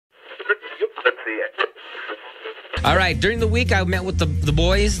see it. All right, during the week I met with the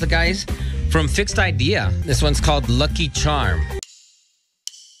boys, the guys from Fixed Idea. This one's called Lucky Charm.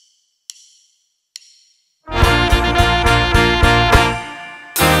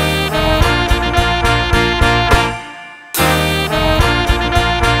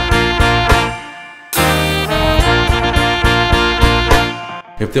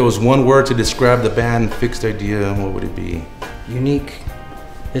 If there was one word to describe the band Fixed Idea, what would it be? Unique.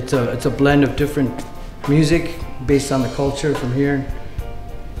 It's a blend of different music based on the culture from here,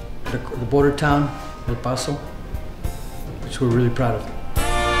 the border town, El Paso, which we're really proud of.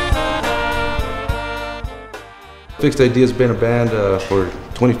 Fixed Idea has been a band for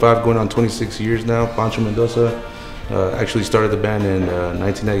 25, going on 26 years now. Pancho Mendoza actually started the band in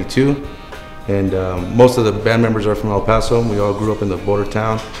 1992. And most of the band members are from El Paso. We all grew up in the border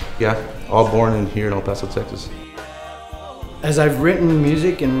town. Yeah, all born in here in El Paso, Texas. As I've written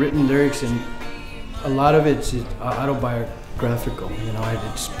music and written lyrics, and a lot of it's autobiographical. You know,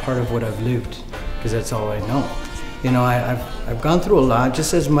 it's part of what I've lived, because that's all I know. You know, I've gone through a lot,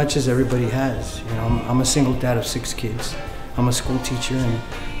 just as much as everybody has. You know, I'm a single dad of 6 kids. I'm a school teacher, and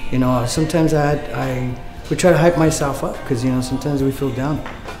you know, sometimes I would try to hype myself up, because you know, sometimes we feel down.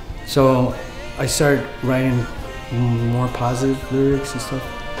 So I started writing more positive lyrics and stuff.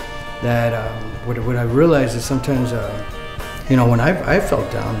 That what I realized is sometimes, you know, when I felt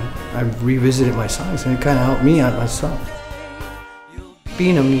down, I revisited my songs, and it kind of helped me out myself.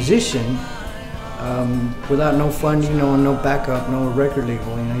 Being a musician, without no funding, no backup, no record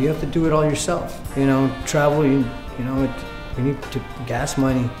label, you know, you have to do it all yourself. You know, travel, you know, we need to gas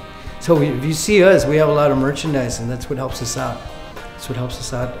money. So if you see us, we have a lot of merchandise, and that's what helps us out. That's what helps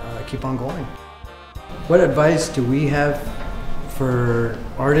us out keep on going. What advice do we have for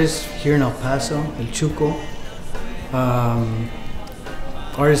artists here in El Paso, El Chuco,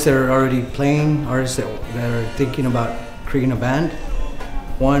 artists that are already playing, artists that are thinking about creating a band?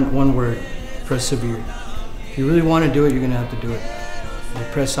 One word: persevere. If you really want to do it, you're going to have to do it. You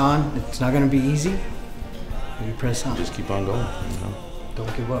press on. It's not going to be easy, but you press on. Just keep on going, you know?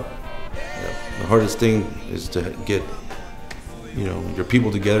 Don't give up. Yeah. The hardest thing is to get, you know, your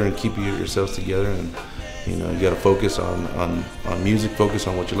people together and keep yourselves together, and you know, you got to focus on music, focus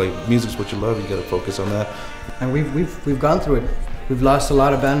on what you like. Music's what you love. You got to focus on that. And we've gone through it. We've lost a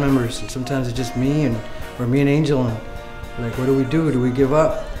lot of band members, and sometimes it's just me or me and Angel, and like, what do we do? Do we give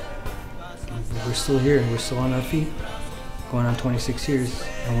up? We're still here. We're still on our feet, going on 26 years,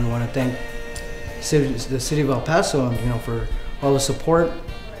 and we want to thank the city of El Paso, you know, for all the support.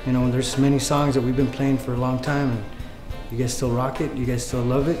 You know, there's many songs that we've been playing for a long time, and you guys still rock it. You guys still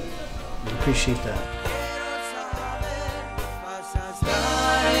love it. We appreciate that.